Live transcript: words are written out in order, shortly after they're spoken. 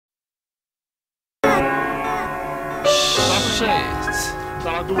Shit.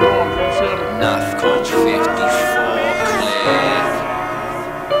 Northcote 54 clear.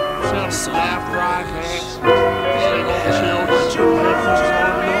 Left, right, hands.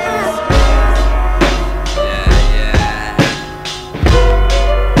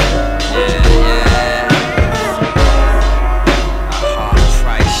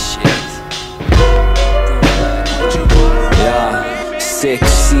 Six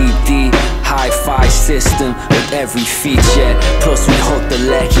CD, hi-fi system with every feature. Plus we hooked the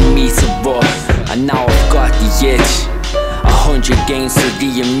Lecky meter up, and now I've got the itch. 100 games to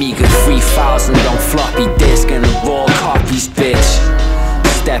the Amiga 3000 on floppy disk and the raw copies, bitch.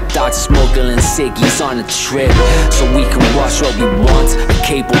 Stepped out smuggling ciggies on a trip, so we can watch what we want. The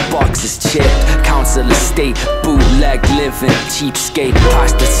cable box is chipped. Council estate, bootleg living, cheapskate,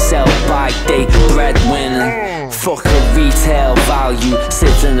 past the sell by date, breadwinner. Fuck a retail value,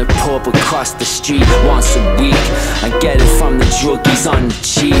 sit in the pub across the street once a week and get it from the druggies on the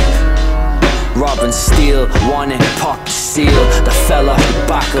cheap. Rob and steal, one and pop the seal that fell off the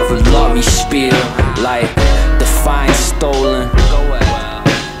back of a lorry spiel. Like the fine stolen,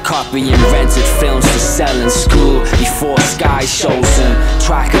 copying rented films to sell in school before Sky shows them.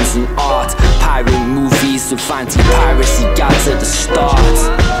 Trackers and art, pirate movies with anti-piracy guides at the start.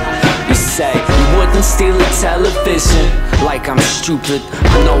 You say you wouldn't steal a television, like I'm stupid.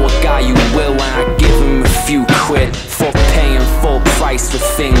 I know a guy you will when I give him a few quid for paying full price for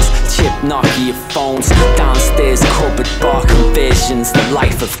things. Chip Nokia phones, downstairs cupboard bar conversions, the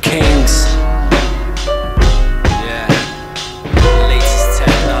life of kings.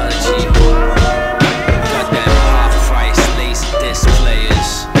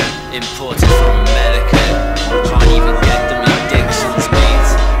 Imported from America, can't even get them in Dixon's,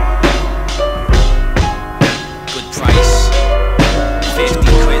 mate. Good price, 50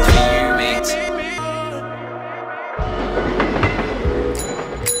 quid for you, mate.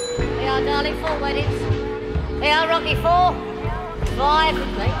 Here are darling, 4 weddings. Here are Rocky 4, 5,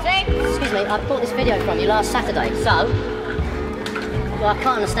 10. Excuse me, I bought this video from you last Saturday, so... Well, I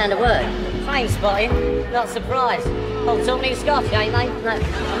can't understand a word. Train spotting, not surprised. Oh, talking Scotch, ain't they? No, I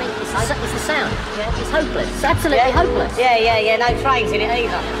mean, it's the sound. Yeah, it's hopeless. It's absolutely hopeless. Yeah, no trains in it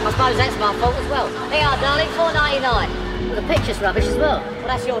either. I suppose that's my fault as well. Here you are, darling, $4.99. Well, the picture's rubbish as well. Well,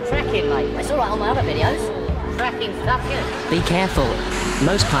 that's your tracking, mate. It's all right on my other videos. Tracking stuff, yeah. Be careful.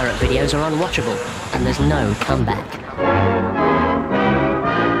 Most pirate videos are unwatchable, and there's no comeback.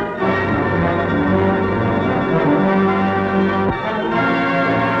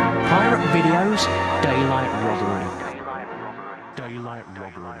 Pirate videos, daylight robbery. Daylight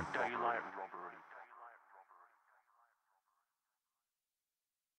robbery.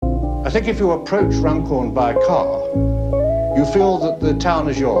 I think if you approach Runcorn by car, you feel that the town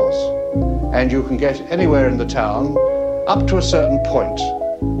is yours, and you can get anywhere in the town up to a certain point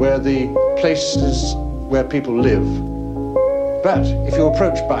where the places where people live. But if you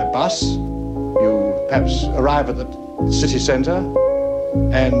approach by bus, you perhaps arrive at the city centre,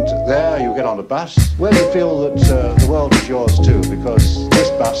 and there you get on a bus where you feel that the world is yours too, because this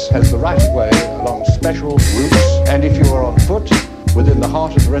bus has the right of way along special routes, and if you are on foot within the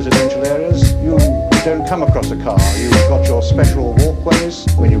heart of the residential areas, you don't come across a car. You've got your special walkways.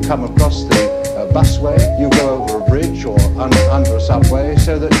 When you come across the busway, you go over a bridge or under a subway,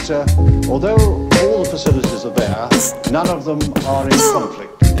 so that although all the facilities are there, none of them are in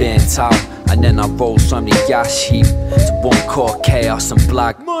conflict. Bent out, and then I rose from the gas heap to one core chaos and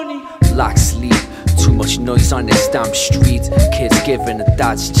black money, lack sleep. Too much noise on this damn street. Kids giving the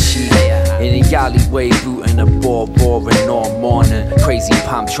dads cheap. In the alleyway, booting a ball, roaring all morning. Crazy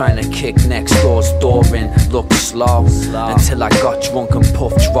Pam trying to kick next door's door in. Look slow until I got drunk and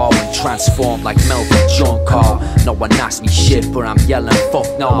puffed draw and transformed like Melvin John Carr. No one asked me shit, but I'm yelling fuck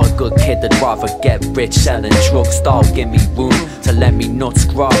no. A good kid that'd rather get rich selling drugs. Dog, give me room to let me nuts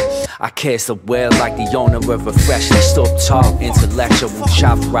grow. I kiss the whale like the owner of a freshly stubbed top. Intellectual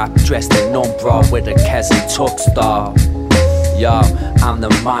chav rap dressed in umbra with a Kez and tux star. Yo, I'm the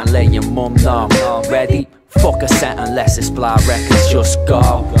man laying mum down. Ready? Fuck a set unless it's fly records, just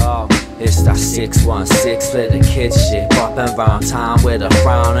go. It's that 616 for the kid shit. Bopping round town with a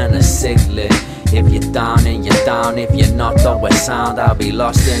frown and a ciglet. If you're down and you're down, if you're not done with sound, I'll be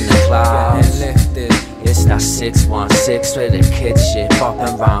lost in the clouds. It's that 616 for the kid shit.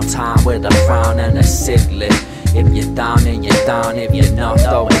 Bopping round town with a frown and a ciglet. If you're down and you're down, if you're not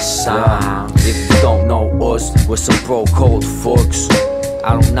throwing sound. If you don't know us, we're some broke old fucks.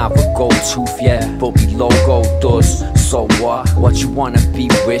 I don't have a gold tooth yet, but we logo does. So what? What you wanna be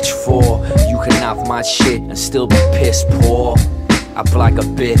rich for? You can have my shit and still be piss poor. I blag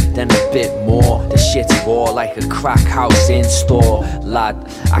a bit, then a bit more. The shit's raw like a crack house in store. Lad,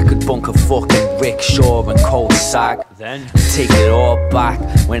 I could bunk a fucking rickshaw and cold sack, then take it all back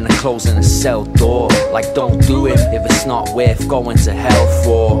when I'm closing a cell door. Like, don't do it if it's not worth going to hell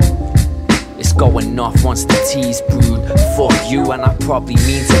for. It's going off once the tea's brewed. Fuck you, and I probably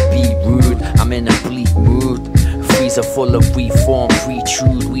mean to be rude. I'm in a bleak mood. Freezer full of reform,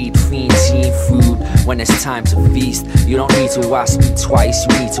 pre-chewed weed, fiend, teen food. When it's time to feast, you don't need to ask me twice.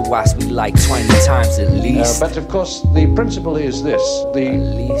 You need to ask me like 20 times at least. But of course, the principle is this: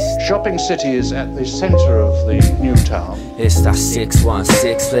 the shopping city is at the centre of the new town. It's that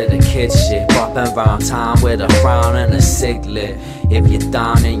 616 for the kid shit, bopping round town with a frown and a siglet. If you're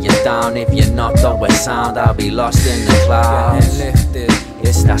down and you're down, if you're not done with sound, I'll be lost in the clouds.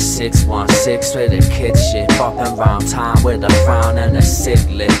 It's that 616 for the kid shit, bopping round town with a frown and a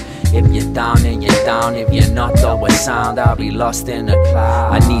siglet. If you're down and you're down, if you're not done with sound, I'll be lost in the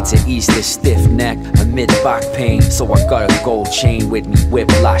clouds. I need to ease this stiff neck amid back pain, so I got a gold chain with me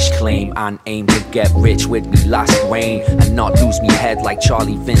whiplash claim, and aim to get rich with me last rain, and not lose me head like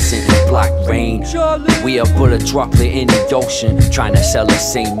Charlie Vincent in Black Rain. We are but a droplet in the ocean, trying to sell the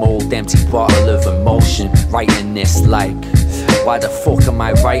same old empty bottle of emotion. Writing this like, why the fuck am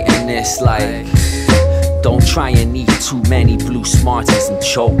I writing this like? Don't try and eat too many blue Smarties and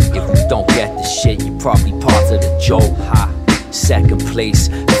choke. If you don't get the shit, you're probably part of the joke. Ha. Second place,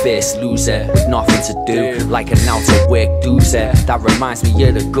 first loser with nothing to do, like an out of work doozer. That reminds me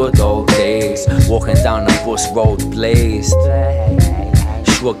of the good old days, walking down the bus road blazed,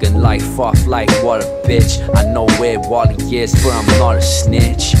 shrugging life off like what a bitch. I know where Wally is, but I'm not a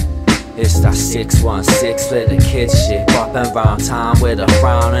snitch. It's that 616 for the kid shit, bopping round town with a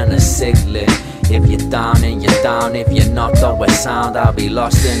frown and a siglet. If you're down and you're down, if you're not done with sound, I'll be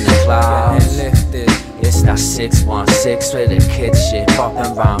lost in the clouds. It's that 616 for the kid shit,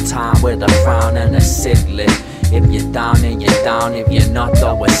 bopping round town with a frown and a siglet. If you're down and you're down, if you're not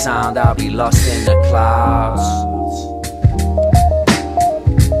done with sound, I'll be lost in the clouds.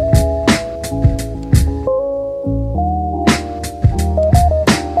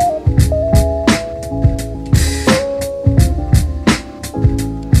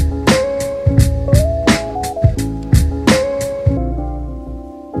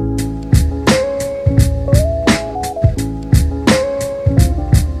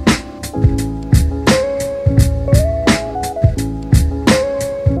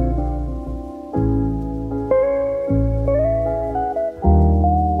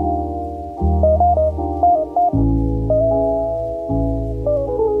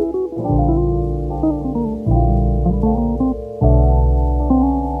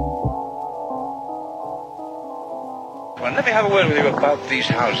 Let me have a word with you about these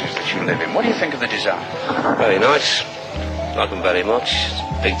houses that you live in. What do you think of the design? Very nice. Like them very much.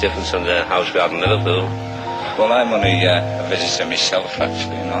 Big difference from the house we had in Liverpool. Well, I'm only a visitor myself,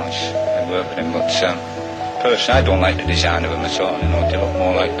 actually, you know. I work with him, but personally, I don't like the design of them at all. You know, they look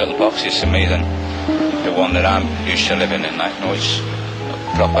more like little boxes to me than the one that I'm used to living in. Like, you know, it's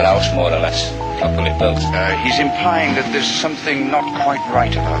a proper house, more or less, properly built. He's implying that there's something not quite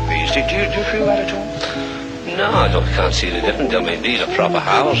right about these. Do you feel that at all? No, I can't see the difference. I mean, these are proper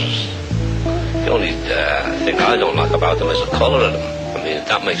houses. The only thing I don't like about them is the colour of them. I mean,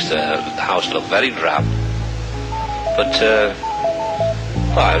 that makes the house look very drab. But,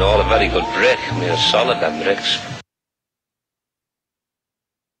 well, all a very good brick. I mean, it's solid, them bricks.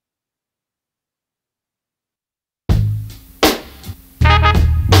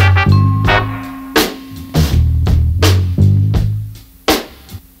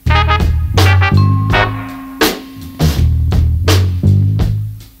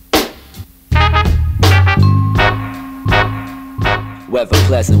 Weather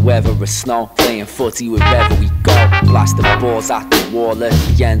pleasant, weather or snow, playing footy wherever we go. Blast the balls out the wall at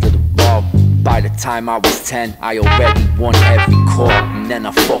the end of the ball. By the time I was 10, I already won every court. And then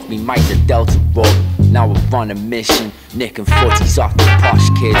I fucked me Mike the Delta Road. Now we're on a mission, nicking footies off the posh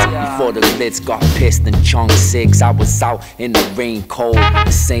kids. Before the lids got pissed and chunked cigs, I was out in the rain cold,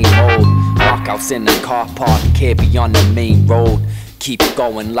 the same old knockouts in the car park, here beyond the main road. Keep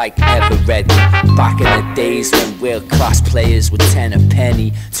going like ever ready. Back in the days when world-class players were 10 a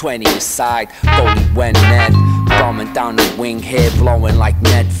penny, 20 aside, goalie went net. Bombing down the wing, hair blowing like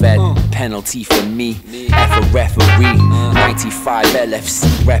Nedved. Penalty for me, F a referee. 95 LFC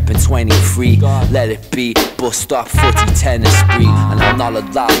reppin' 23. Let it be, bust up footy tennis spree. And I'm not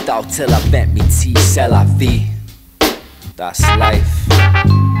allowed out till I vent me tea, c'est la vie. That's life.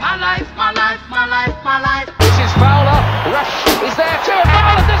 My life, my life, my life, my life. This is Fowler. Rush is there too.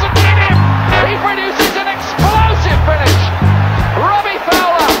 Fowler doesn't get him. He produces an explosive finish.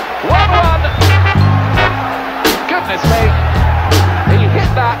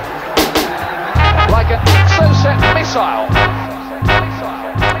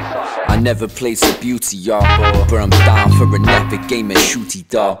 never played the beauty, y'all, but I'm down for an epic game of shooty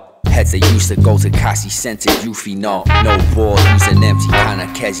dog. Heads that used to go to Cassie Center, Eufy, no ball, use an empty can of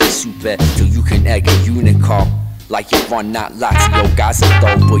Kezi super till you can egg a unicorn. Like you run that Lazio Gaza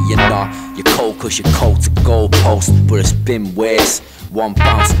though, but you're not. You're cold cause you're cold to goal post, but it's been worse. One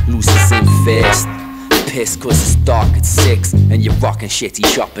bounce, loses in first. Pissed cause it's dark at 6 and you're rocking shitty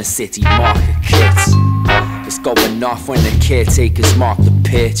shopping city market kits. It's going off when the caretakers mark the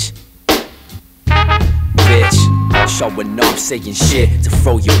pitch. Bitch, showing off, saying shit to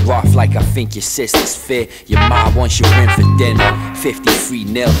throw you off like I think your sister's fit. Your ma wants you in for dinner,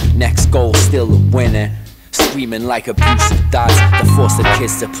 53-0, next goal still a winner. Screaming like abusive dads that force the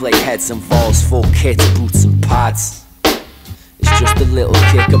kids to play heads and balls, full kits, boots and pads. It's just a little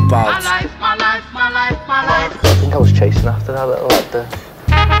kick about. My life. I think I was chasing after that little lad there,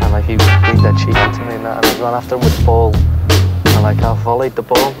 and like he was being dead cheeky to me and that, and I ran after him with the ball, and like I volleyed the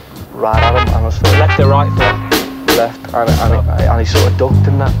ball right at him, and I was left or right foot? Left, and he sort of ducked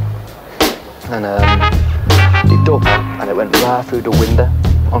in that, and he ducked, and it went right through the window,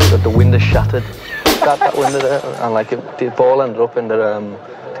 onto the window shattered, that window there, and like the ball ended up in the,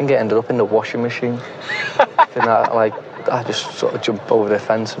 I think it ended up in the washing machine, and I just sort of jumped over the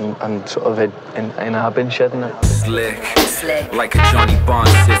fence and sort of hid in our bin shed and it. Slick, like a Johnny Bond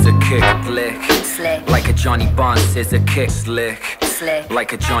scissor kick, flick. Like a Johnny Bond scissor kick, slick.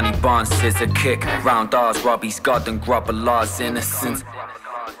 Like a Johnny Bond scissor kick. Round ours, Robbie's God and grubber laws, innocence.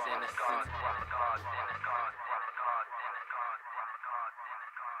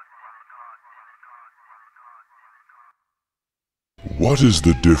 What is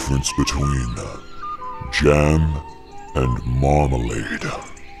the difference between jam and marmalade?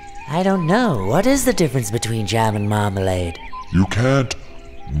 I don't know. What is the difference between jam and marmalade? You can't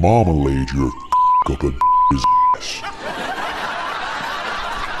marmalade your up a his ass.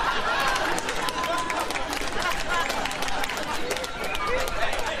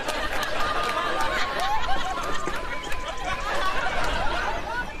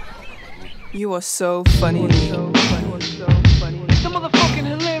 You are so funny. The motherfucking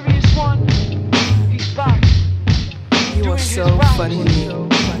hilarious one. He's back. You are so funny.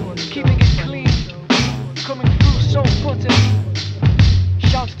 Keeping it clean. Coming through so putty.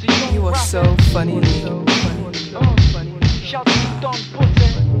 Shouts to you. You are so funny. Shouts to Don Putte.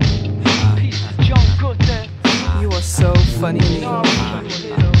 Peace to John Gutte. You are so funny.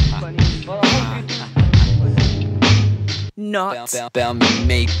 Not. Bell me,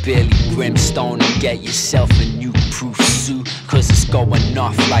 make Billy Brimstone and get yourself a new proof suit, cause it's going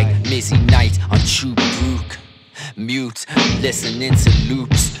off like Mizzy Night on True Brook. Mute, listening to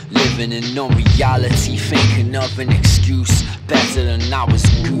loops, living in non-reality, thinking of an excuse better than I was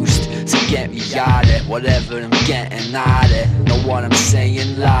goosed to get me out of whatever I'm getting out of. Know what I'm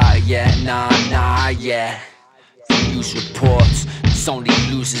saying? Lie, yeah, nah, yeah. News reports, there's only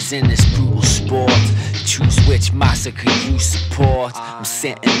losers in this brutal sport. Choose which massacre you support. I'm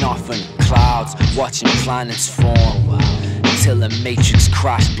sitting off in the clouds, watching planets form, until the matrix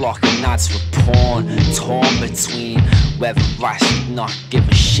crash, blocking ads for porn. Torn between whether I should not give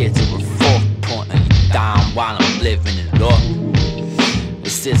a shit or a fuck, putting you down while I'm living it up.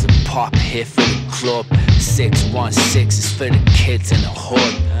 This is a pop hit for the club. 616 is for the kids in the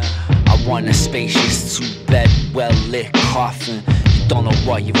hood. I want a spacious 2-bed, well-lit coffin. You don't know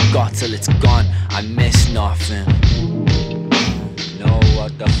what you've got till it's gone. I miss nothing. Know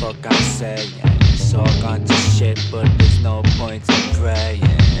what the fuck I'm saying? It's all gone to shit, but there's no point in praying.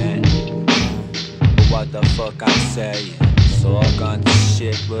 But what the fuck I'm saying? It's all gone to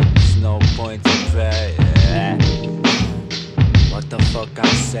shit, but there's no point in praying. What the fuck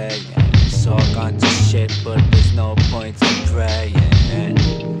I'm saying? It's all gone to shit, but there's no point in praying.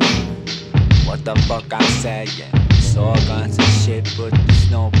 What the fuck I'm saying? It's all gone to shit, but there's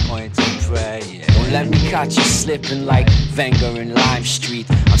no point in praying. Don't let me catch you slipping like Wenger in Lime Street.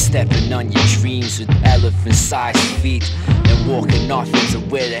 I'm stepping on your dreams with elephant-sized feet, and walking off into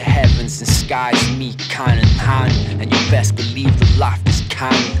where the heavens and skies meet, hand in hand. And you best believe the laughter's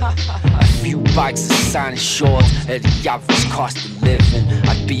canned. A few bags of sand short of the average cost of living.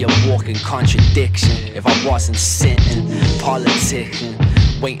 I'd be a walking contradiction if I wasn't sitting politicking,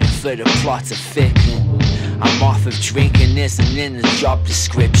 waiting for the plot to thicken. I'm off of drinking, isn't in the job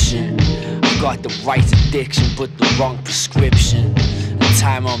description. I've got the right addiction, but the wrong prescription. And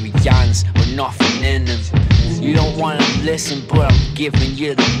time on me hands with nothing in them. You don't wanna listen, but I'm giving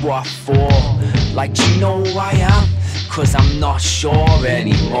you the what for. Like, you know who I am? Cause I'm not sure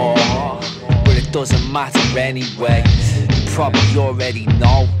anymore. But it doesn't matter anyway. You probably already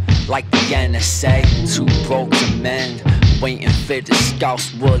know. Like the NSA, too broke to mend. waiting for the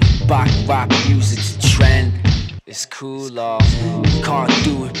scouts, woolly back rap music to trend. It's cool, can't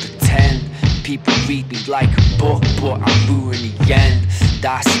do it, pretend. People read me like a book, but I ruin the end.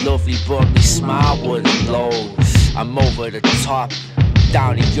 That's lovely, but me smile wouldn't blow. I'm over the top,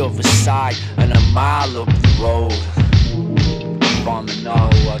 down the other side, and a mile up the road. Wanna know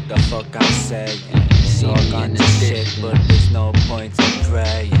what the fuck I'm saying? See me in the shit, but there's no point in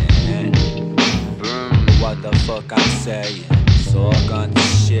praying. What the fuck I'm saying? So I got the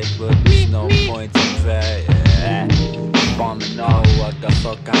shit, but there's no point in praying. Wanna know what the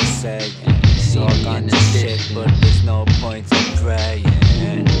fuck I'm saying? See me in the shit, but there's no point in praying.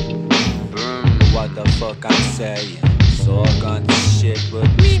 What the fuck I'm saying? So I got the shit, but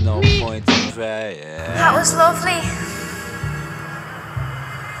there's no point in praying. That was lovely.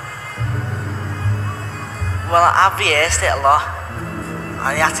 Well, I've rehearsed it a lot,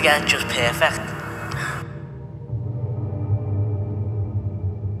 and you have to get it just perfect.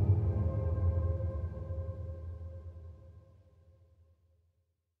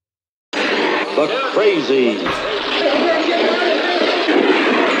 The crazy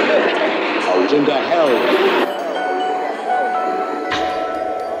out into hell.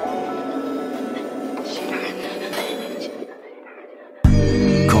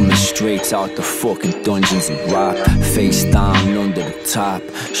 Straight out the fucking dungeons of rap, face down under the top.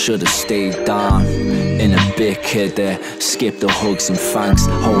 Should've stayed down in a big kid there. Skip the hugs and thanks.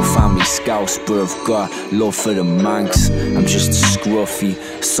 Whole family scouts, but I've got love for the Manx. I'm just a scruffy,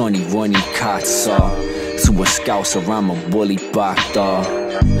 sunny, runny cat saw. To a scouts around my woolly back door.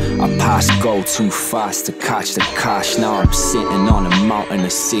 I passed go too fast to catch the cash. Now I'm sitting on a mountain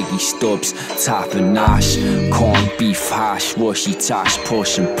of ciggy stubs, tapping ash, corned beef hash, rushy tash,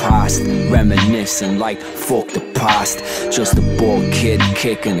 pushing past, reminiscing like fuck the past. Just a bored kid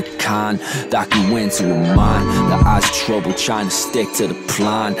kicking a can that grew into a man that has trouble trying to stick to the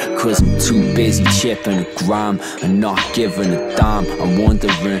plan. Cause I'm too busy chipping a gram and not giving a damn. I'm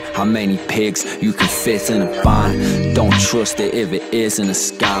wondering how many pigs you can fit in a van. Don't trust it if it isn't a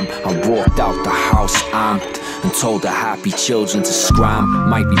scam. I walked out the house amped and told the happy children to scram.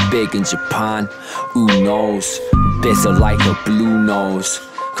 Might be big in Japan, who knows? Bitter like a blue nose.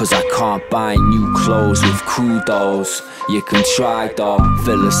 Cause I can't buy new clothes with kudos. You can try though,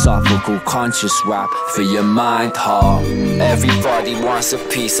 philosophical conscious rap for your mind, huh? Everybody wants a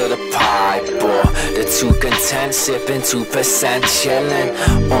piece of the pie, but they're too content sipping 2% chilling,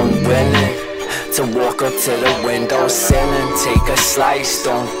 unwilling to walk up to the window ceiling, take a slice,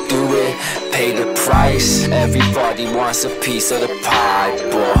 don't do it, pay the price. Everybody wants a piece of the pie,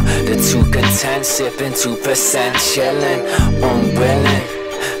 but they're too content sipping 2% chilling, unwilling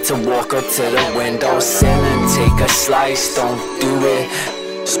to walk up to the window ceiling, take a slice, don't do it.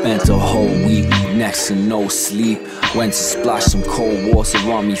 Spent a whole week next to no sleep. Went to splash some cold water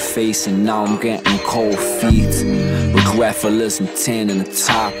on me face, and now I'm getting cold feet. Regretful as I'm tin in the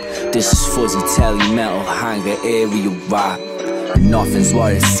top. This is fuzzy telly metal hanger area rap. Nothing's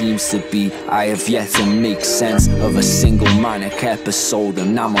what it seems to be. I have yet to make sense of a single manic episode,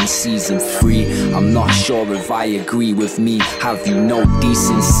 and I'm on season 3. I'm not sure if I agree with me. Have you no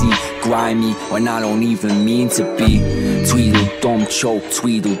decency? Grimy when I don't even mean to be. Tweedledum choke,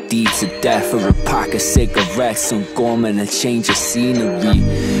 Tweedledee to death for a pack of cigarettes, some gum and a change of scenery.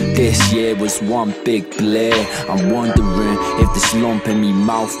 This year was one big blare. I'm wondering if this lump in me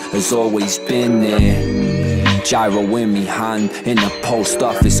mouth has always been there. Gyro in me hand in the post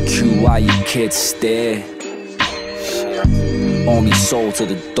office queue while you kids stare. Only sold to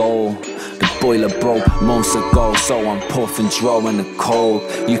the dole. The boiler broke months ago, so I'm puffing, drawing the cold.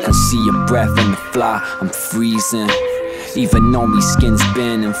 You can see your breath in the fly, I'm freezing. Even though me skin's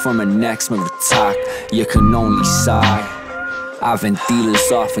burning from an eczema attack, you can only sigh. Having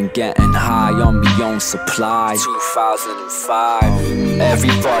dealers off and getting high on me own supply. 2005.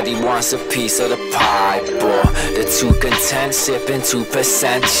 Everybody wants a piece of the pie, but they're too content sipping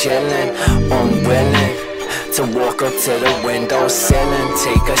 2% chilling, unwilling to walk up to the window ceiling,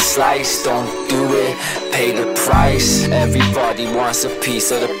 take a slice, don't do it, pay the price. Everybody wants a piece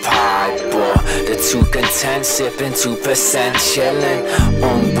of the pie, but they're too content sipping 2% chilling,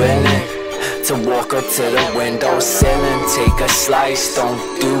 unwilling to walk up to the window ceiling, take a slice, don't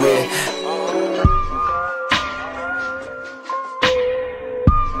do it.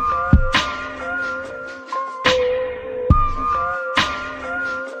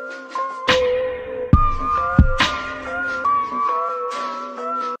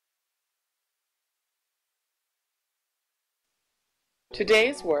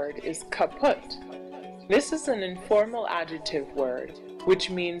 Today's word is kaput. This is an informal adjective word which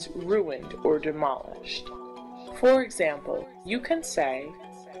means ruined or demolished. For example, you can say,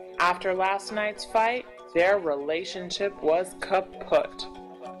 after last night's fight, their relationship was kaput.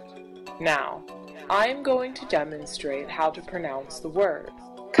 Now, I am going to demonstrate how to pronounce the word.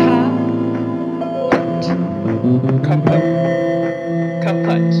 Kaput. Kaput.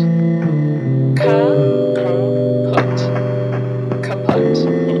 Kaput. Kaput. Kaput.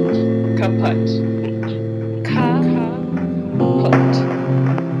 Kaput. Kaput.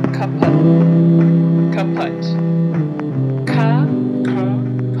 Kaput. Kaput.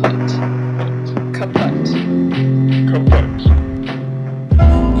 Kaput. Kaput.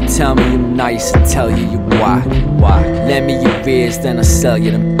 You tell me I'm nice, I tell you you're whack. Lend me your ears, then I'll sell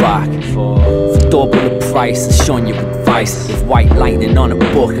you them back. For double the price, I'll show you advice. With white lightning on a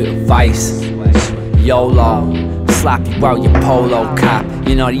bucket of ice. YOLO, slap you out your polo cap.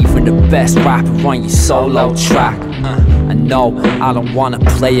 You're not even the best rapper on your solo track. I know I don't wanna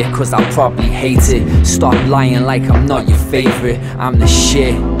play it cause I'll probably hate it. Stop lying like I'm not your favorite, I'm the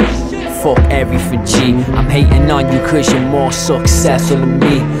shit. Fuck everything G, I'm hating on you cause you're more successful than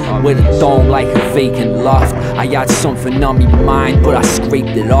me. With a dome like a vacant loft, I had something on me mind but I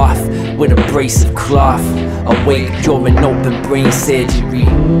scraped it off with a brace of cloth. Awake, you're an open brain surgery.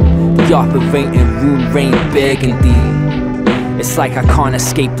 The operating room rain burgundy. It's like I can't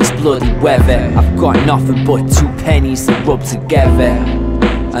escape this bloody weather. I've got nothing but 2 pennies to rub together.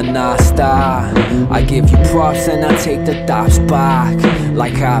 And I start, I give you props and I take the daps back.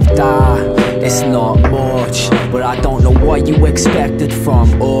 Like I've died, it's not much, but I don't know what you expected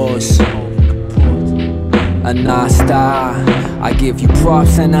from us. And I start, I give you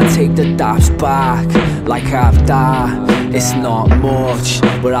props and I take the daps back. Like I've died, it's not much,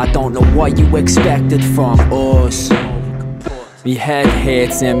 but I don't know what you expected from us. Me head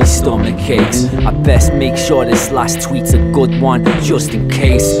hurts and me stomach aches. I best make sure this last tweet's a good one, just in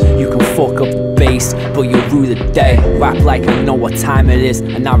case. You can fuck up the bass, but you'll rue the day. Rap like I know what time it is,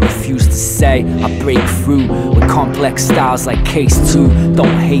 and I refuse to say. I break through with complex styles like Case 2.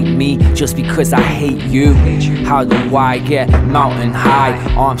 Don't hate me just because I hate you. How do I get mountain high?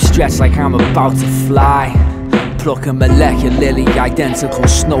 Arms stretched like I'm about to fly. Plucking molecularly identical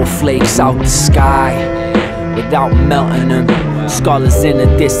snowflakes out the sky without melting them. Scholars in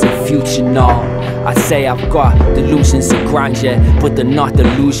a distant future, no. I say I've got delusions of grandeur, but they're not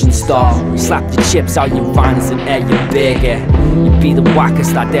delusions though. Slap the chips out your vines and air your bigger. You'd be the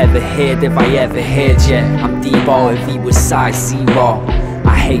wackest I'd ever heard if I ever heard you. I'm Debo if he was size 0.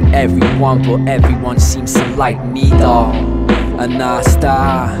 I hate everyone, but everyone seems to like me though. And I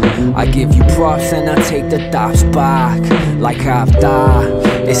start, I give you props and I take the daps back. Like I've died,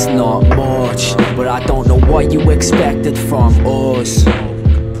 it's not much, but I don't know what you expected from us.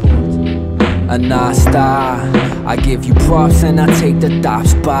 And I start, I give you props and I take the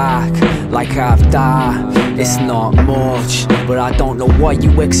daps back. Like I've died, it's not much, but I don't know what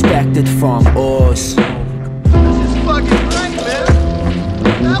you expected from us. This is fucking great,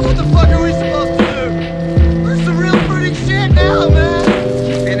 man. Now what the fuck are we supposed to do? Where's the real pretty shit now, man?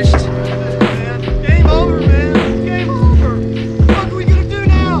 You finished? Man, game over, man. Game over. What are we gonna do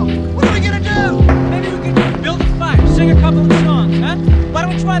now? What are we gonna do? Maybe we can build a fire, sing a couple of songs, huh? Why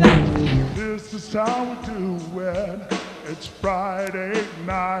don't we try that? This is how we do it. It's Friday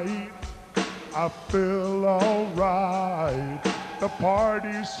night. I feel alright. The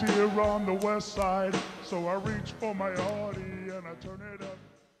party's here on the west side, so I reach for my Audi and I turn it up.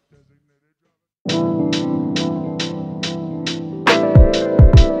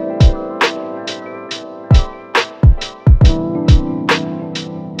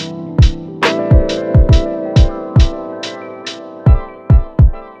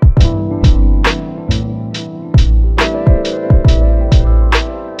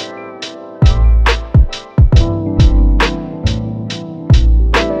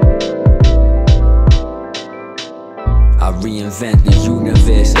 Reinvent the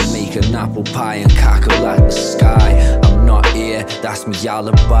universe and make an apple pie and cackle at the sky. I'm not here, that's my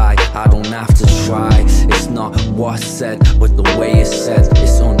alibi. I don't have to try. It's not what's said, but the way it's said.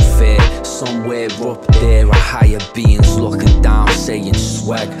 It's unfair. Somewhere up there, a higher being's looking down, saying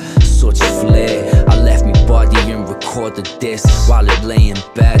swag, such flair. I left me body and recorded this while it lay in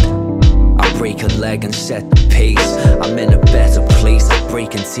bed. I break a leg and set the pace. I'm in a better place. I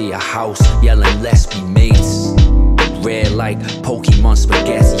break into your house, yelling, let's be mates. Rare like Pokemon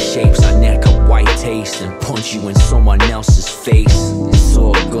spaghetti shapes. I neck a white taste and punch you in someone else's face. It's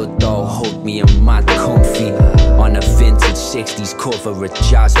all good though, hold me and mad comfy. On a vintage 60s cover of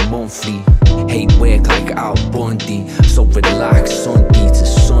Jazz Monthly. Hate work like Al Bundy, so relax Sunday to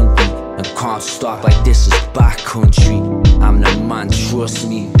Sunday. And can't stop like this is backcountry. I'm the man, trust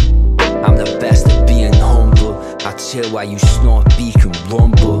me. I'm the best at being humble. I chill while you snort, beak and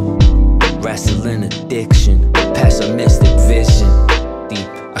rumble. Wrestling addiction, pessimistic vision. Deep,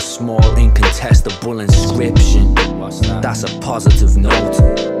 a small incontestable inscription. That's a positive note.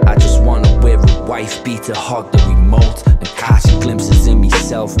 I just wanna wear a wife beater, hug the remote, and catch glimpses in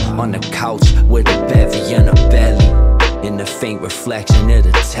myself on the couch with a bevy and a belly. In the faint reflection of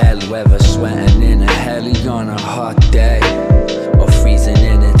the telly, whether sweating in a heli on a hot day, or freezing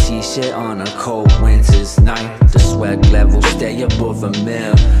in a t-shirt on a cold winter's night. The swag level stay above a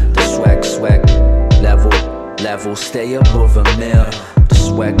mil. The swag level stay above a mil. The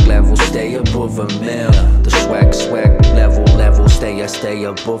swag level stay above a mil. The swag level stay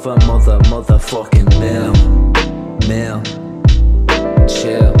above a motherfucking mil.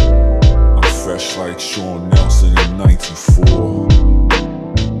 Chill. I'm fresh like Sean Nelson in '94.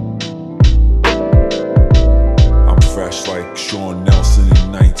 I'm fresh like Sean Nelson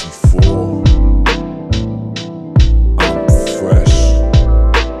in '94. I'm fresh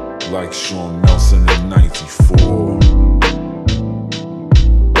like Sean Nelson in '94.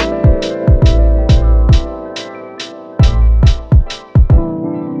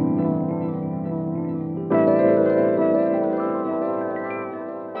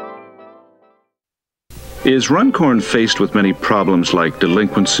 Is Runcorn faced with many problems like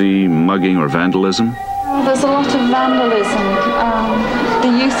delinquency, mugging, or vandalism? There's a lot of vandalism.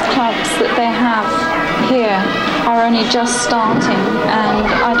 The youth clubs that they have here are only just starting, and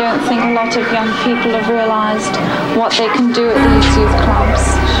I don't think a lot of young people have realised what they can do at these youth clubs.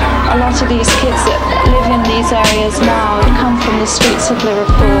 A lot of these kids that live in these areas now come from the streets of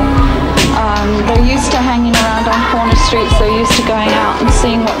Liverpool. They're used to hanging around on corner streets, they're used to going out and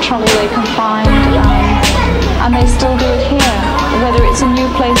seeing what trouble they can find, and they still do it here. Whether it's a new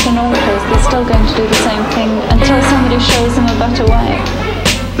place or an old place, they're still going to do the same thing until somebody shows them a better way.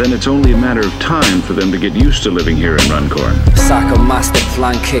 Then it's only a matter of time for them to get used to living here in Runcorn. Sack a master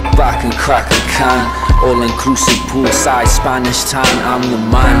plan, kick back and crack a can. All-inclusive poolside Spanish town, I'm the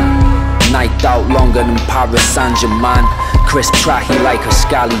man. Night out longer than Paris Saint-Germain. Crisp tracky like a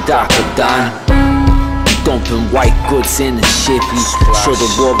scally Dapper Dan. Dumping white goods in the shippy.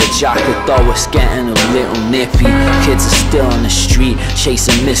 Should've wore the jacket though, it's getting a little nippy. Kids are still on the street,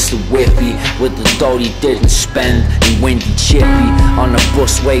 chasing Mr. Whippy with the dough he didn't spend in Windy Chippy. On the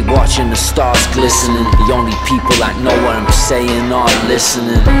busway watching the stars glistening. The only people that know what I'm saying aren't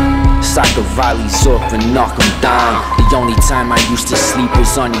listening. Stack the valleys up and knock them down. The only time I used to sleep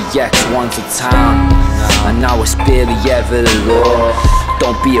was on the X1 to town, and now it's barely ever the law.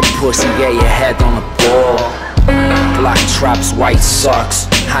 Don't be a pussy, get your head on a ball. Black traps, white socks,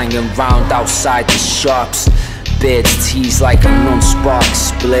 hanging round outside the shops. Beards teased like a non-spark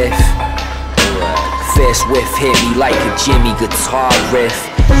spliff. First whiff hit me like a Jimmy guitar riff.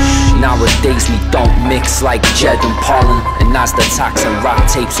 Nowadays we don't mix like Jed and Pollen, and as the tax and rap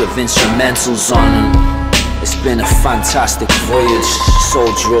tapes with instrumentals on them. It's been a fantastic voyage.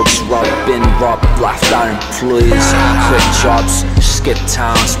 Sold drugs, been robbed, laughed at employees. Quick jobs, skip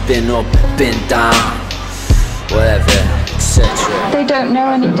towns, been up, been down, whatever, etc. They don't know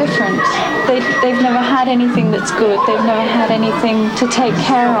any different. They've never had anything that's good. They've never had anything to take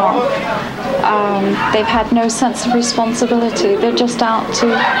care of. They've had no sense of responsibility. They're just out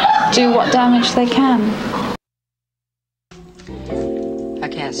to do what damage they can. I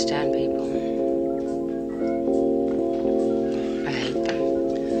can't stand people. I hate them.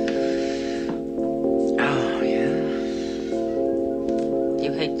 Oh, yeah?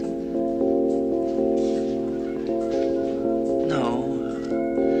 You hate them? No.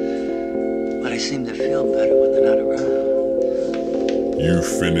 But I seem to feel better when they're not around. You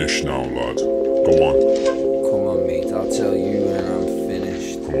finish now, lad. Go on. Come on, mate, I'll tell you when I'm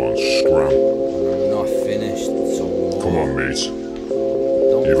finished. Come on, scram. When I'm not finished, so more. Come on, mate.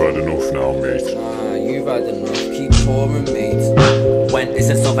 You've had enough now, mate. You've had enough, keep pouring, mate. When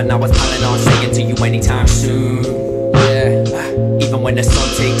isn't something I was planning on saying to you anytime soon. Yeah, even when the sun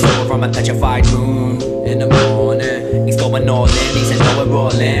takes over, I'm a petrified moon. In the morning, he's going all in, he's know we're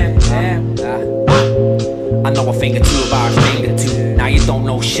all in. I know a thing or two about a thing or two. Now you don't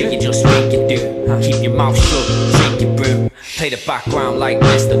know shit, you just think you do. Keep your mouth shut, drink your brew. Play the background like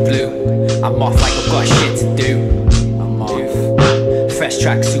Mr. Blue. I'm off like I've got shit to do. I'm off. Fresh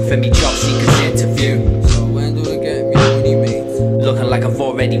tracksuit for me job seekers interview. So when do I get me money, mate? Looking like I've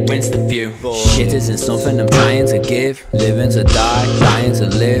already rinsed a few. Shit isn't something I'm trying to give. Living to die, dying to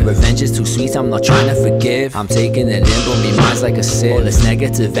live. Revenge is too sweet, I'm not trying to forgive. I'm taking it in, but me mind's like a sieve. All this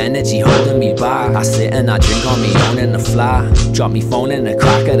negative energy holding me back. I sit and I drink on me own in the fly. Drop me phone in the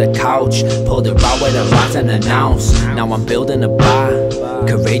crack of the couch. Pulled it out with a rat and an ounce. Now I'm building a bar.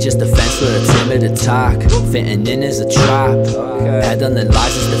 Courageous defense for a timid attack. Fitting in is a trap. Peddling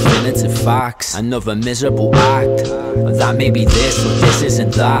lies is definitive facts. Another miserable act. That may be this, or this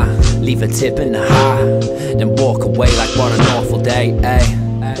isn't that. Leave a tip in the hat, then walk away like what an awful day, eh?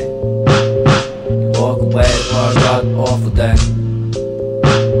 Walk away like what an awful day.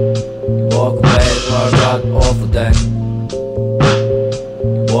 Walk away like what an awful day.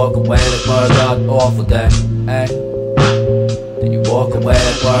 Walk away like what an awful day, eh? Then you walk away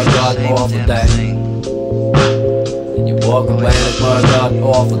like what an awful day. Then you walk away like what an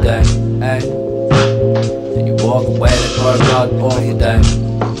awful day, eh? Then you walk away like what an awful day.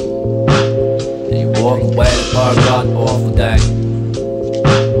 Then you walk away like what an awful day.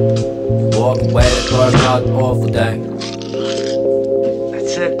 You walk away like what an awful day.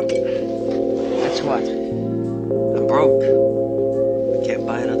 That's it. That's what? I'm broke. I can't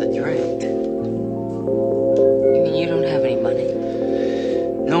buy another drink. You mean you don't have any money?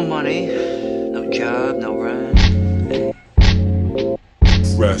 No money, no job, no rent.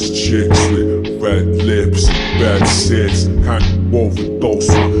 Fresh chicks with red lips, bad sits, hand overdose,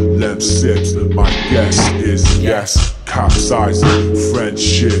 lamp sips. My guess is yes, capsizing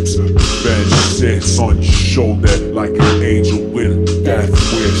friendships. Revenge sits on your shoulder like an angel with a death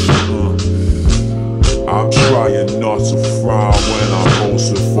wish. I'm trying not to frown when I'm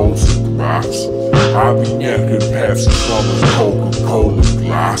posting photographs. I be necking Pepsi from a Coca-Cola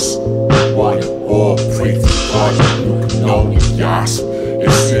glass. Want it all pretty, but you can only gasp.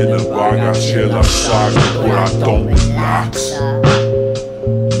 It's in the bag, I chill outside, but I don't relax.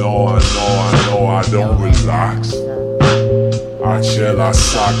 No, I don't relax. I chill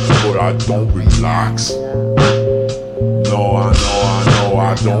outside, but I don't relax. No,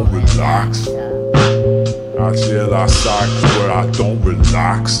 I don't relax. I chill outside, but I don't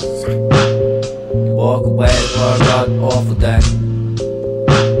relax. You walk away for an awful day.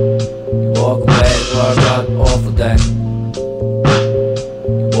 You walk away for an awful day.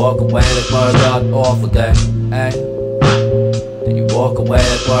 Walk away for an awful day, eh? Then you walk away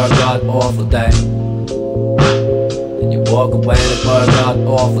for an awful day. Then you walk away for an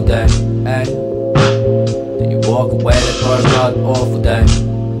awful day, eh? Then you walk away for an awful day.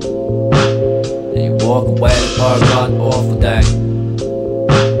 Then you walk away for an awful day.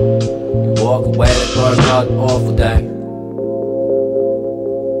 You walk away for an awful day.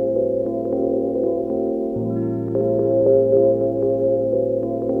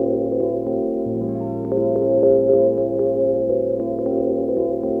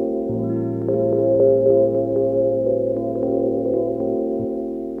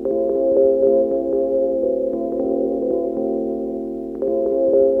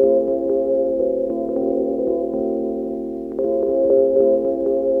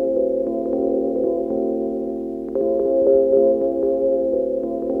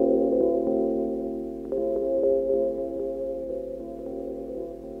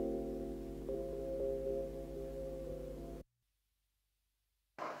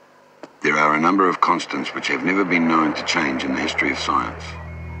 There are a number of constants which have never been known to change in the history of science.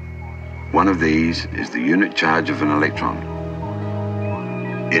 One of these is the unit charge of an electron.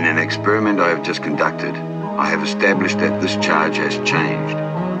 In an experiment I have just conducted, I have established that this charge has changed,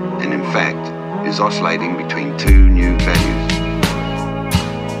 and in fact is oscillating between two new values.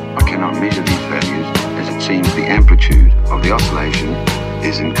 I cannot measure these values as it seems the amplitude of the oscillation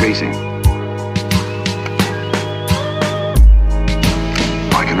is increasing.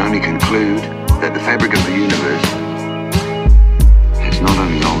 I can only conclude that the fabric of the universe has not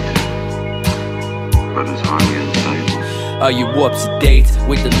only altered, but is highly unstable. Are you up to date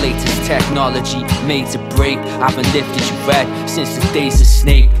with the latest technology made to break? I haven't lifted your red since the days of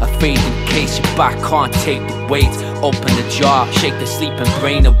Snake. Afraid in case your back can't take the weight. Open the jar, shake the sleeping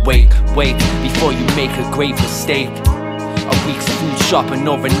brain awake. Wait before you make a grave mistake. A week's food shopping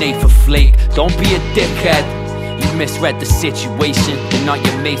over an eighth of flake. Don't be a dickhead. You misread the situation, they're not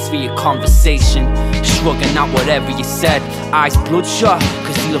your mates for your conversation. Shrugging out whatever you said. Eyes bloodshot,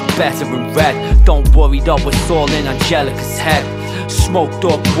 cause you look better in red. Don't worry though, it's all in Angelica's head. Smoked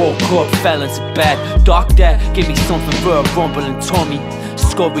up, woke up, fell into bed. Doctor, give me something for a rumbling tummy.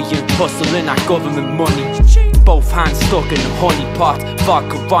 Scurrying, hustling that government money. Both hands stuck in the honey pot.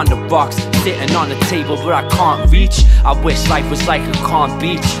 Vodka on the rocks, sitting on the table but I can't reach. I wish life was like a calm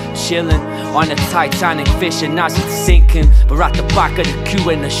beach. Chilling on the Titanic, fishing as it's sinking. But at the back of the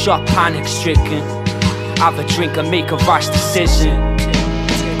queue in the shop, panic stricken. Have a drink and make a rash decision.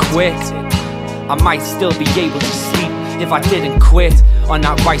 Quick, I might still be able to sleep if I didn't quit on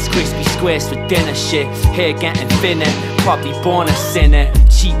that Rice Krispie squares for dinner shit. Hair getting thinner, probably born a sinner.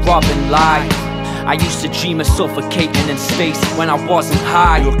 Cheat, robbing, lie. I used to dream of suffocating in space when I wasn't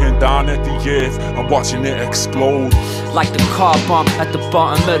high. Looking down at the earth and watching it explode. Like the car bomb at the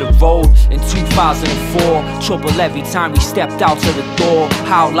bottom of the road in 2004. Trouble every time we stepped out to the door.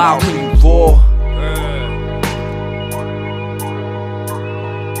 How loud can you roar?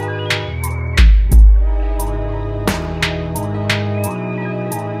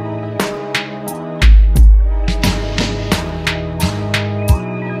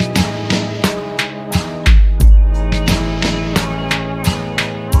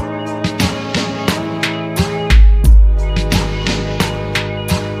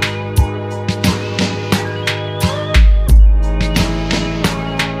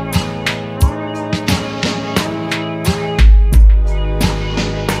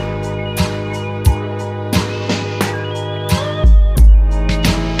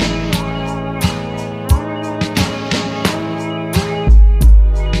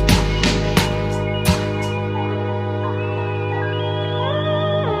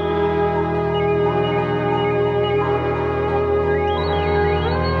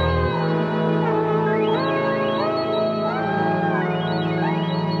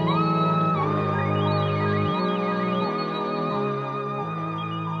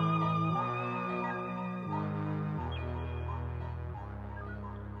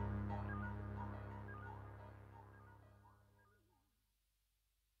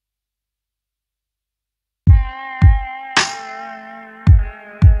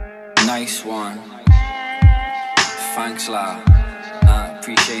 Nice one. Thanks, la.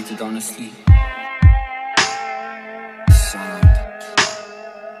 Appreciated, honestly. Sound.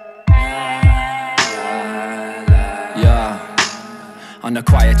 Yeah. On a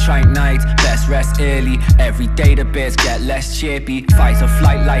quiet trike night, best rest early. Every day the bears get less chirpy. Fight or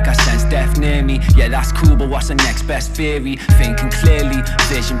flight like I sense death near me. Yeah, that's cool, but what's the next best theory? Thinking clearly,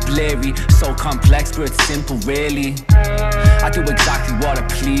 vision blurry. So complex, but it's simple really. I do exactly what I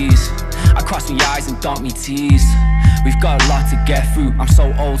please. I cross my eyes and dot me T's. We've got a lot to get through. I'm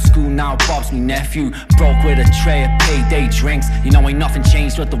so old school now, Bob's me nephew. Broke with a tray of payday drinks. You know ain't nothing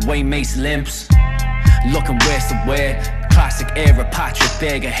changed with the way Mace limps. Looking worse to wear. Classic era, Patrick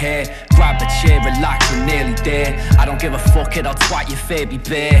Berger hair. Grab the chair, relax, we're nearly there. I don't give a fuck, it, I'll twat your baby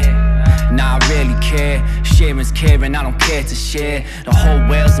bear. Nah, I really care. Sharing's caring, I don't care to share. The whole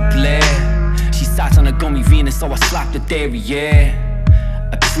world's a blur. She sat on a gummy Venus, so I slapped the derriere.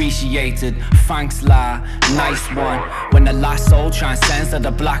 Appreciated, thanks la, nice one. When the last soul transcends to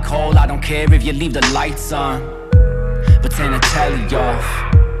the black hole, I don't care if you leave the lights on, but turn the telly off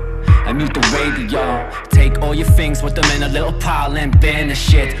and mute the radio. Take all your things, put them in a little pile and burn the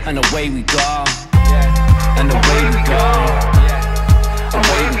shit. And away we go, and away we go,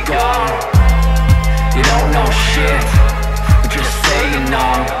 away we go. You don't know shit, but just say you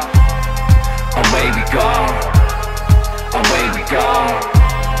know. Away we go, away we go.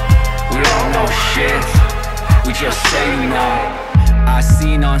 We don't know shit, we just say we know. I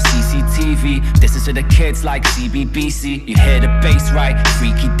seen on CCTV, this is to the kids like CBBC. You hear the bass right,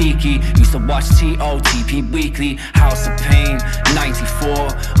 freaky deaky. Used to watch TOTP weekly. House of Pain, 94,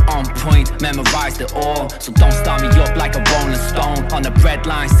 on point, memorized it all. So don't start me up like a rolling stone. On the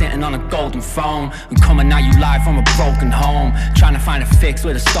breadline, sitting on a golden phone. I'm coming at you live from a broken home, trying to find a fix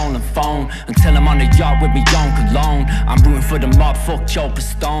with a stolen phone. Until I'm on the yacht with me own cologne. I'm rooting for the mob, fuck Joe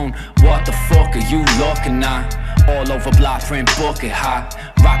Pistone. What the fuck are you looking at? All over block print, book it hot.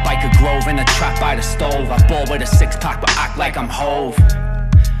 Rock Biker Grove in a trap by the stove. I ball with a 6-pack but act like I'm Hove.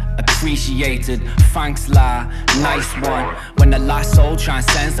 Appreciated, thanks la, nice one. When the last soul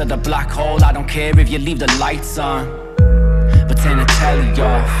transcends to the black hole, I don't care if you leave the lights on, but turn the telly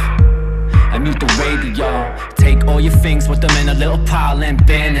off and mute the radio. Take all your things, put them in a little pile and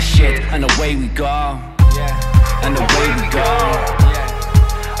burn the shit. And away we go, and away we go,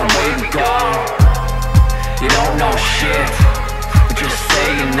 away we go. You don't know shit, but just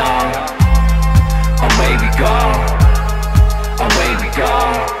say you know. Away we go, away we go.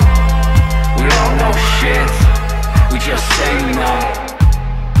 We don't know shit, we just say you know.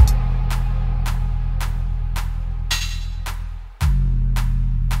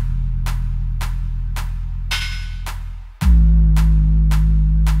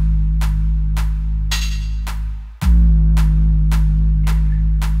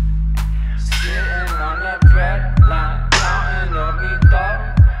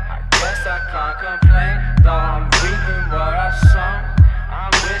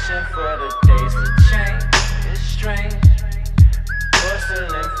 For the days to change, it's strange.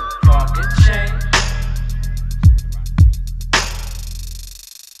 Hustling for pocket change.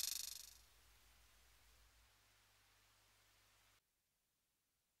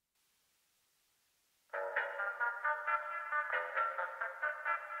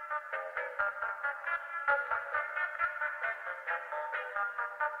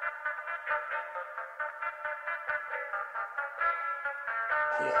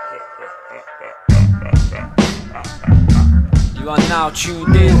 You are now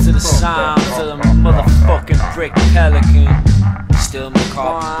tuned in to the sounds of the motherfucking Brick Pelican. Still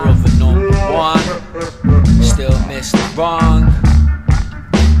McCarthy brother #1. Still Mr. Wrong.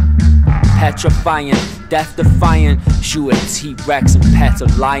 Petrifying, death-defying, shoot a T-Rex and pet a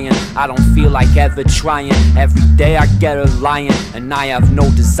lion. I don't feel like ever trying. Every day I get a lion, and I have no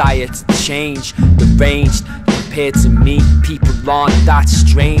desire to change. Deranged compared to me, people aren't that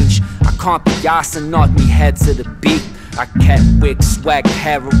strange. I can't be asked to nod me head to the beat. I kept wick, swag,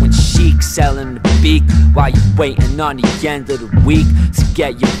 heroin chic, selling the beak while you waiting on the end of the week to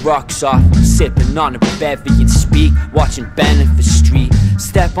get your rocks off. Sipping on a bevy and speak, watching Benefit Street.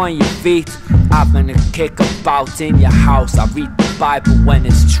 Step on your feet, having a kick about in your house. I read the Bible when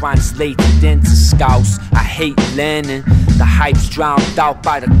it's translated into Scouse. I hate learning, the hype's drowned out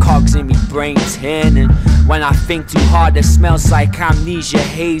by the cogs in me brain turning. When I think too hard, it smells like amnesia,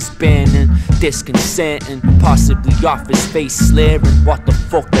 haze burning, disconcerting, possibly off his face slurring. What the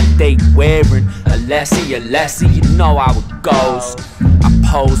fuck are they wearing? Alessi, you know how it goes. I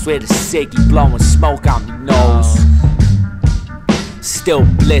pose with a ciggy, blowing smoke out my nose. Still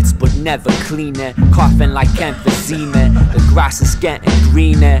blitz but never cleaner, coughing like emphysema. The grass is getting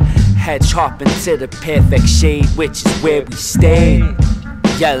greener, hedge hopping to the perfect shade, which is where we stay.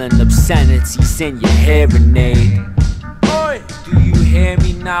 Yelling obscenities in your hearing aid. Oi, do you hear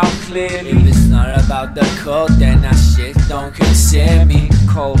me now clearly? If it's not about the code, then that shit don't concern me.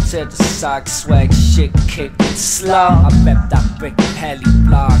 Cold to the sock, swag, shit kicking slow. I rep that Brick Pelly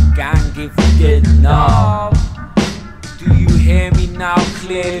block, gang if you didn't know. Do you hear me now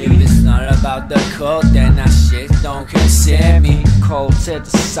clearly? If it's not about the code, then that shit don't concern me. Cold to the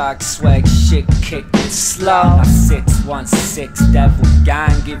sock, swag, shit kicking slow. I 616 Devil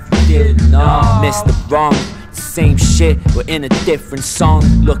Gang if you didn't know. Mr. Wrong, same shit, we're in a different song.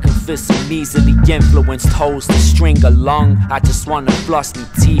 Looking for some easily influenced hoes to string along. I just wanna floss me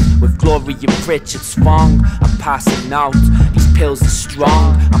teeth with Gloria Pritchard's fong. I'm passing out, these pills are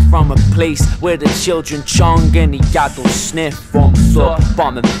strong. I'm from a place where the children chong and the adults sniff. Thumbs up,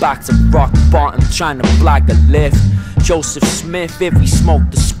 bombing back to rock bottom, trying to flag a lift. Joseph Smith if he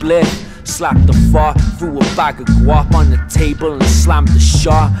smoked the spliff. Slapped the far, threw a bag of guap on the table and slammed the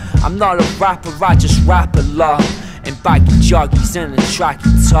shot. I'm not a rapper, I just rap a lot. In baggy joggies and a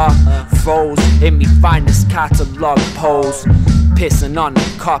tracky top. Froze in me finest catalog pose. Pissing on a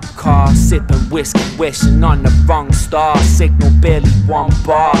cop car, sipping whiskey, wishing on the wrong star. Signal barely one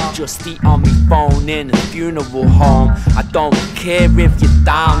bar, just eat on me phone in a funeral home. I don't care if you're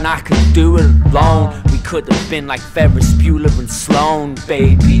down, I could do it alone. We could have been like Ferris Bueller and Sloan,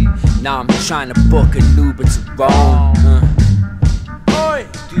 baby. Now I'm trying to book an Uber to Rome. Oi,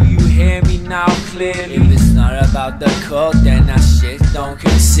 do you hear me now clearly? If it's not about the code, then that shit don't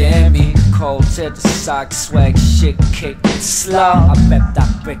concern me. Cold to the sock, swag, shit kicking slow. I rep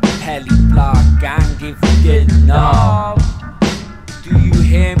that Brick Pelly block, gang if you didn't know. Do you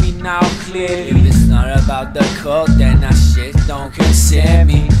hear me now clearly? If it's not about the code, then that shit don't concern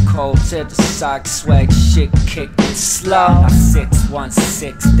me. Cold to the sock, swag, shit kicking slow. I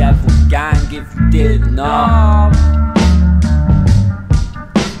 616 Devil Gang if you didn't know.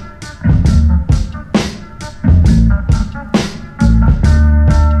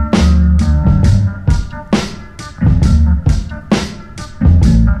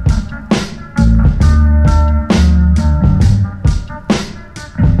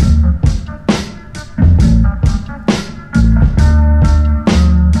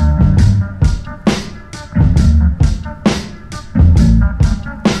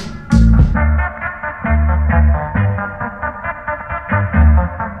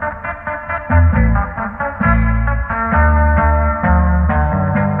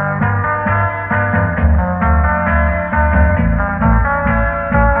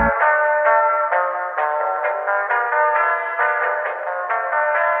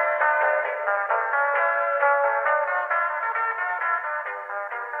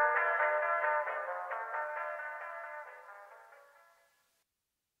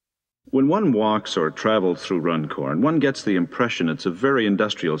 When one walks or travels through Runcorn, one gets the impression it's a very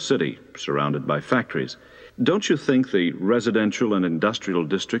industrial city, surrounded by factories. Don't you think the residential and industrial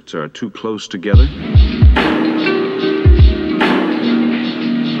districts are too close together?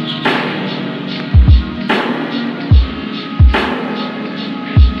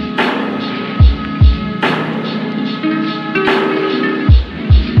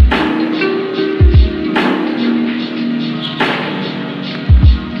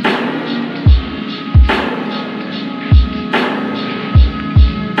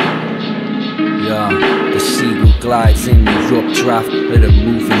 Glides in the backdraft of the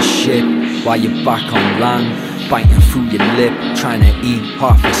moving ship. While you're back on land, biting through your lip, trying to eat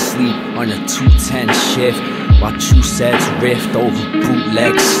half asleep on a 210 shift. While true sets rift over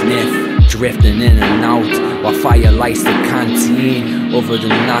bootleg sniff, drifting in and out while fire lights the canteen. Other than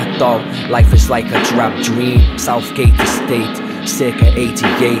that though, life is like a drab dream. Southgate Estate, circa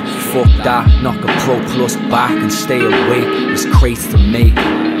 88. Fuck that, knock a Pro Plus back and stay awake. There's crates to make,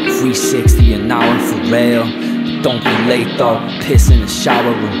 360 an hour for real. But don't be late though, piss in the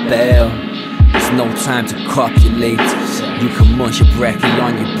shower and bail. There's no time to copulate. You can munch a brekkie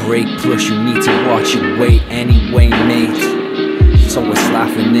on your break, plus you need to watch your weight anyway, mate. So it's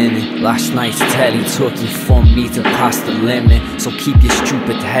laughing in it. Last night's telly took you from me to past the limit. So keep your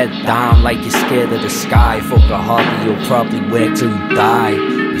stupid head down like you're scared of the sky. Fuck a hobby you'll probably wear till you die.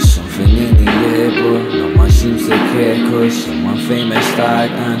 There's something in the air, but no one seems to care. Cause someone famous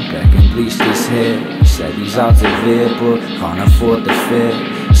died and back and bleached his hair. He said he's out of here but can't afford the fare.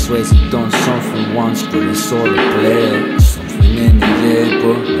 Swears he done something once but it's all a blare. There's something in the air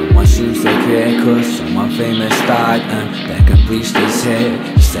but no one seems to care. Cause someone famous died and back and bleached his hair.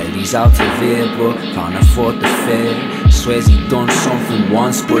 He said he's out of here but can't afford the fare. Swears he done something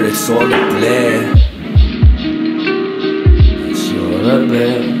once but it's all a blare. It's all a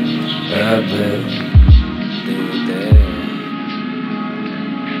blare.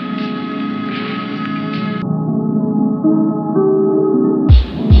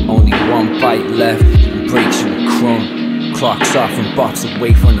 Only one bite left and breaks you a crumb. Clocks off and bops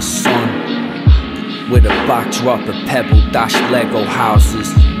away from the sun. With a backdrop of pebble dash Lego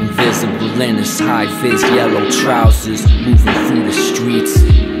houses. Invisible in his high-vis yellow trousers. Moving through the streets.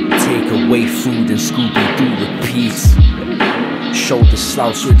 Take away food and Scooby-Doo repeats. Shoulder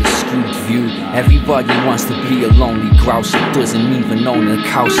slouch with a skewed view. Everybody wants to be a lonely grouse that doesn't even own a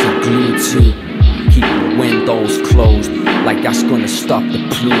couch to glue to. Keep the windows closed, like that's gonna stop the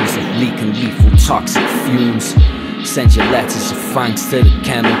plumes of leaking lethal toxic fumes. Send your letters of thanks to the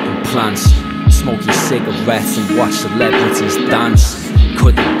chemical plants. Smoke your cigarettes and watch celebrities dance.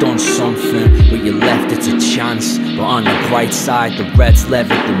 Could've done something, but you left it to chance. But on the bright side, the Reds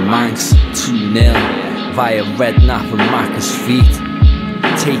levered the Manx 2-0 via Redknapp and Macca's feet.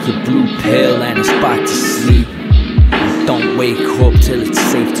 Take your blue pill and it's back to sleep. Don't wake up till it's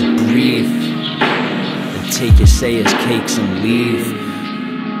safe to breathe. Then take your Sayers cakes and leave.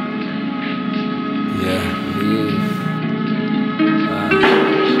 Yeah, leave.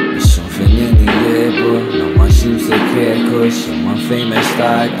 There's something in the air, but no one seems to care. Cause someone famous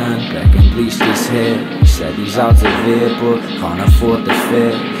died and back and bleached his hair. He said he's out of here, but can't afford the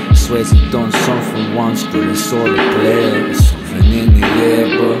fare. Swears he done something once, but it's all a blare. There's something in the air,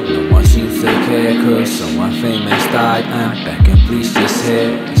 but no one seems to care. Cause someone famous died and back and bleached his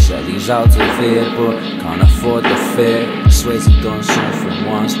hair. He said he's out of here, but can't afford the fare. Swears he done something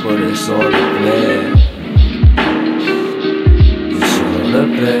once, but it's all a blare. It's all a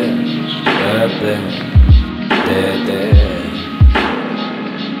blare, there.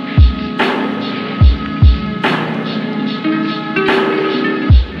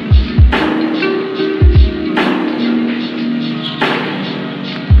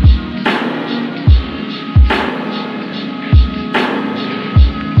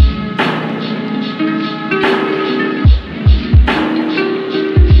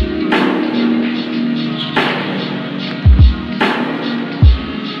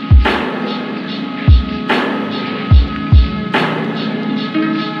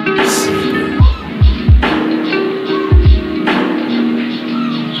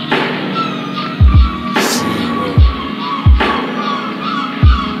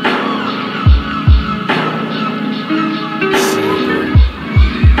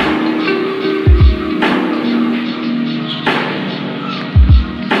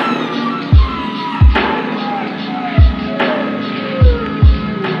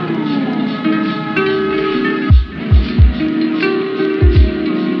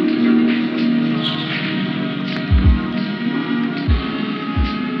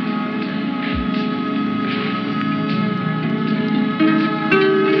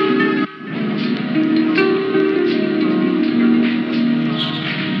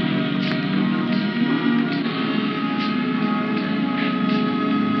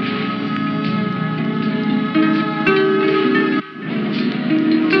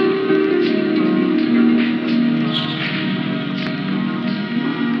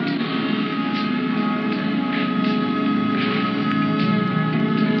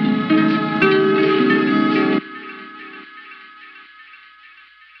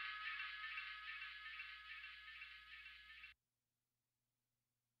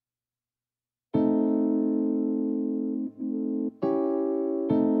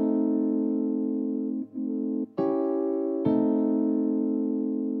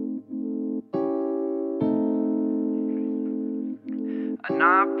 And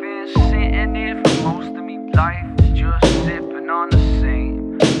I've been sitting here for most of me life, just sipping on the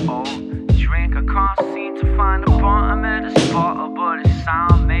same old drink. I can't seem to find the bottom of this bottle, but it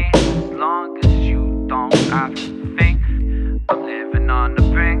sound made as long as you don't have to think. I'm living on the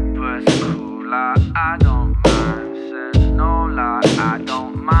brink, but it's cool, I don't mind. Said no lie, I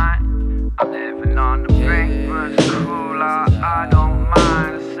don't mind. I'm living on the brink, but it's cool, I don't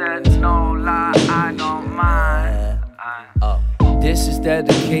mind. Said no lie, I don't mind. This is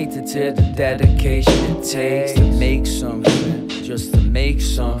dedicated to the dedication it takes to make something, just to make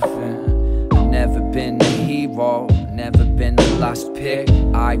something. I've never been a hero, never been the last pick.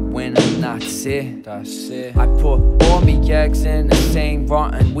 I win and that's it. I put all my eggs in the same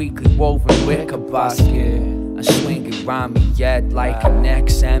rotten weekly woven wicker basket. I swing it round me head like an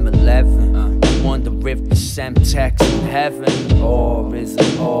XM11. I wonder if the Semtex in heaven, or is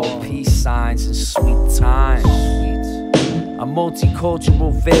it all peace signs and sweet times? A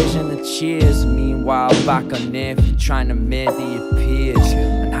multicultural vision of cheers. Meanwhile, back on earth, you're trying to mirror your peers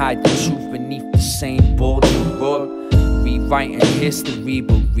and hide the truth beneath the same bulging rug. Rewriting history,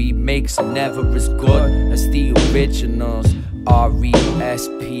 but remakes are never as good as the originals.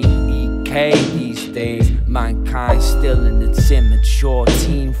 R-E-S-P-E-K these days. Mankind still in its immature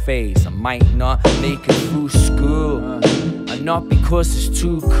teen phase. I might not make it through school, and not because it's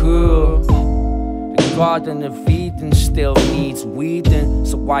too cool. The Garden of Eden still needs weeding.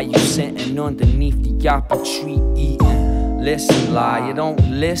 So why you sitting underneath the apple tree eating? Listen, lie, you don't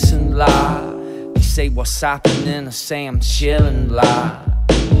listen, lie. You say what's happening, I say I'm chillin', lie.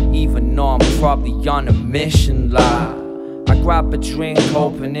 Even though I'm probably on a mission, lie. I grab a drink,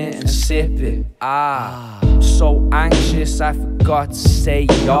 open it and sip it. I'm so anxious I forgot to say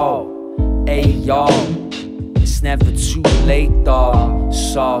yo. Hey yo, it's never too late though.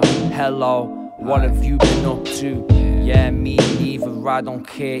 So hello, what have you been up to? Yeah, me neither, I don't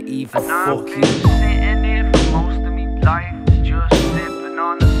care either, fuck you. Sitting here for most of me life, just sipping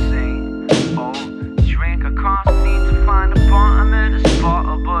on the same old drink. I can't seem to find the bottom of this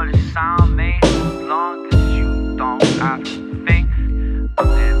bottle, but it sound made as long as you don't have to think. I'm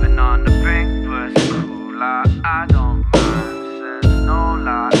living on the brink, but it's cool, I don't mind. Said no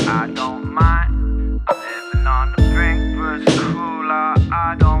lie, I don't mind. I'm living on the brink, but it's cool,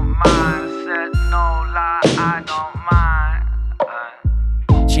 I don't mind. Said no lie, I don't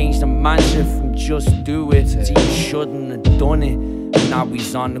mind. Change the mantra from just do it to you shouldn't have done it. Now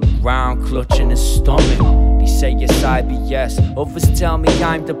he's on the ground clutching his stomach. He say yes, I be yes. Others tell me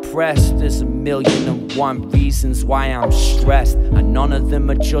I'm depressed. There's 1,000,001 reasons why I'm stressed, and none of them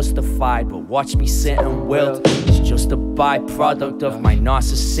are justified. But watch me sit and wilt. It's just a byproduct of my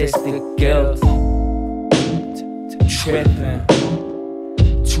narcissistic guilt. Tripping.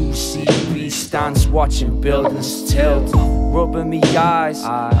 2 CB stands watching buildings tilt, rubbing me eyes.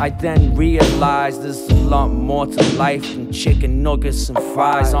 I then realized there's a lot more to life than chicken nuggets and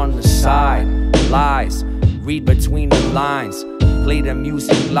fries on the side. Lies, read between the lines. Play the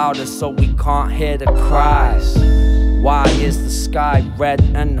music louder so we can't hear the cries. Why is the sky red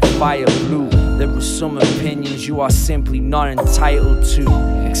and the fire blue? There are some opinions you are simply not entitled to.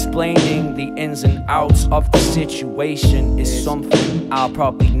 Explaining the ins and outs of the situation is something I'll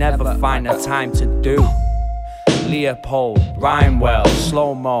probably never find the time to do. Leopold, rhyme well,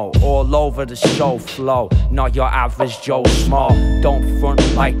 slow-mo, all over the show flow. Not your average Joe Small. Don't front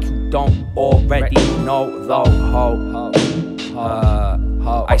like you don't already know though.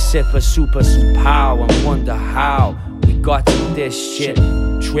 I sip a super pow and wonder how we got to this shit.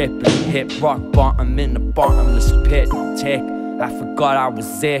 Tripping, hit rock bottom in the bottomless pit. Tick, I forgot I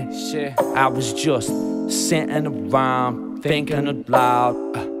was there. I was just sitting around thinking out loud.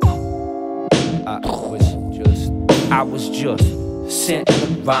 I was just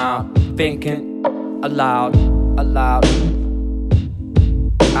sitting around thinking aloud.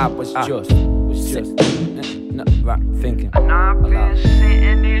 I was just sitting around thinking. And I've been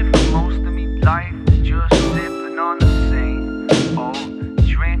sitting here for most of me life, just sipping on the same old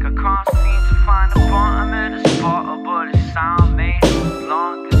drink. I can't seem to find the bottom of this bottle, but it sound made as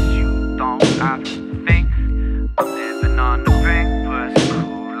long as you don't have to think. I'm living on the brink, but it's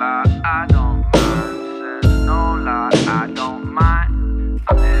cool, I don't mind. Said no lie, I don't mind.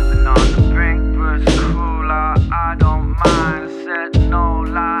 I'm living on the brink, but it's cool, I don't mind. Said no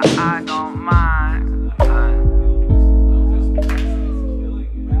lie, I don't mind.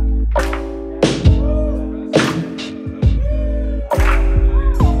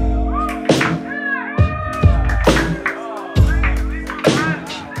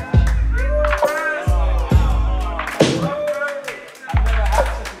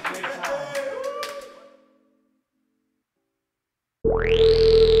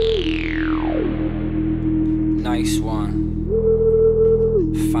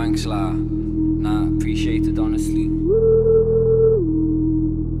 Thanks, la. Nah, appreciate it, honestly.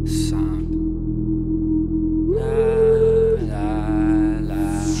 Sound.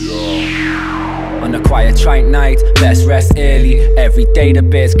 On a quiet trite night, best rest early. Every day the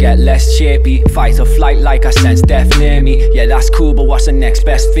bears get less chirpy. Fight or flight like I sense death near me. Yeah, that's cool, but what's the next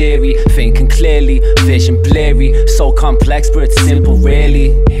best theory? Thinking clearly, vision blurry. So complex, but it's simple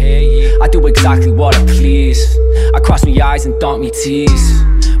really. I do exactly what I please. I cross my eyes and dot me T's.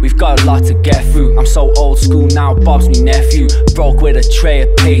 We've got a lot to get through. I'm so old school now, Bob's me nephew. Broke with a tray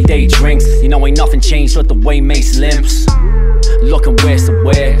of payday drinks. You know ain't nothing changed but the way Mace limps. Looking worse and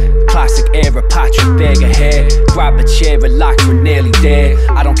weird. Classic era, Patrick Berger hair. Grab a chair, relax, we're nearly there.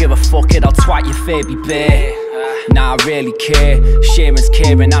 I don't give a fuck it, I'll twat your baby bear. Nah, I really care. Sharing's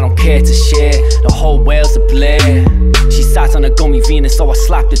caring, I don't care to share. The whole world's a blare. She sat on a gummy Venus, so I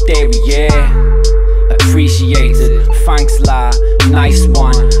slapped the derriere. Appreciated, thanks la, nice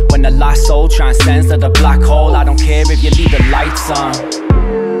one. When the last soul transcends to the black hole, I don't care if you leave the lights on,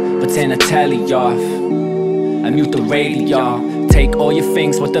 but turn the telly off and mute the radio. Take all your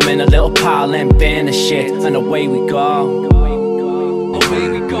things, put them in a little pile and burn the shit, and away we go. Away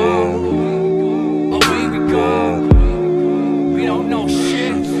we go. Away we go. We don't know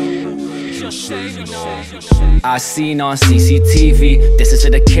shit, just say we know. I seen on CCTV, this is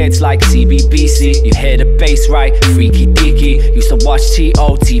to the kids like CBBC. You hear the bass right, freaky deaky. Used to watch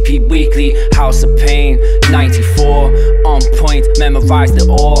TOTP weekly. House of Pain, 94, on point, memorized it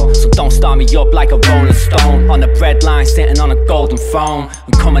all. So don't start me up like a rolling stone. On the breadline, sitting on a golden throne.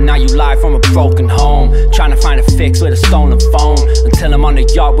 I'm coming at you live from a broken home, trying to find a fix with a stolen phone. Until I'm on the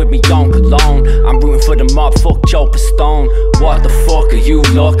yacht with me own cologne. I'm rooting for the mob, fuck Joe Pistone. What the fuck are you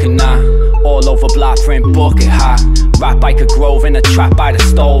looking at? All over black print bucket hat. Rap Biker Grove in a trap by the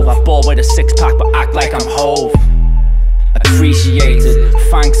stove. I ball with a 6-pack but act like I'm Hove. Appreciated,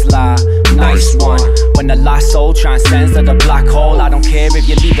 thanks la, nice one. When the last soul transcends to the black hole, I don't care if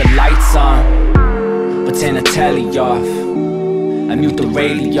you leave the lights on, but turn the telly off and mute the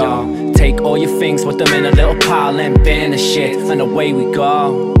radio. Take all your things, put them in a little pile and burn the shit, and away we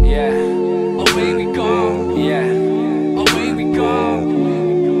go. Yeah, away we go. Yeah, away we go.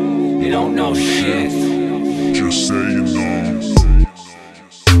 You don't know shit, just say you know.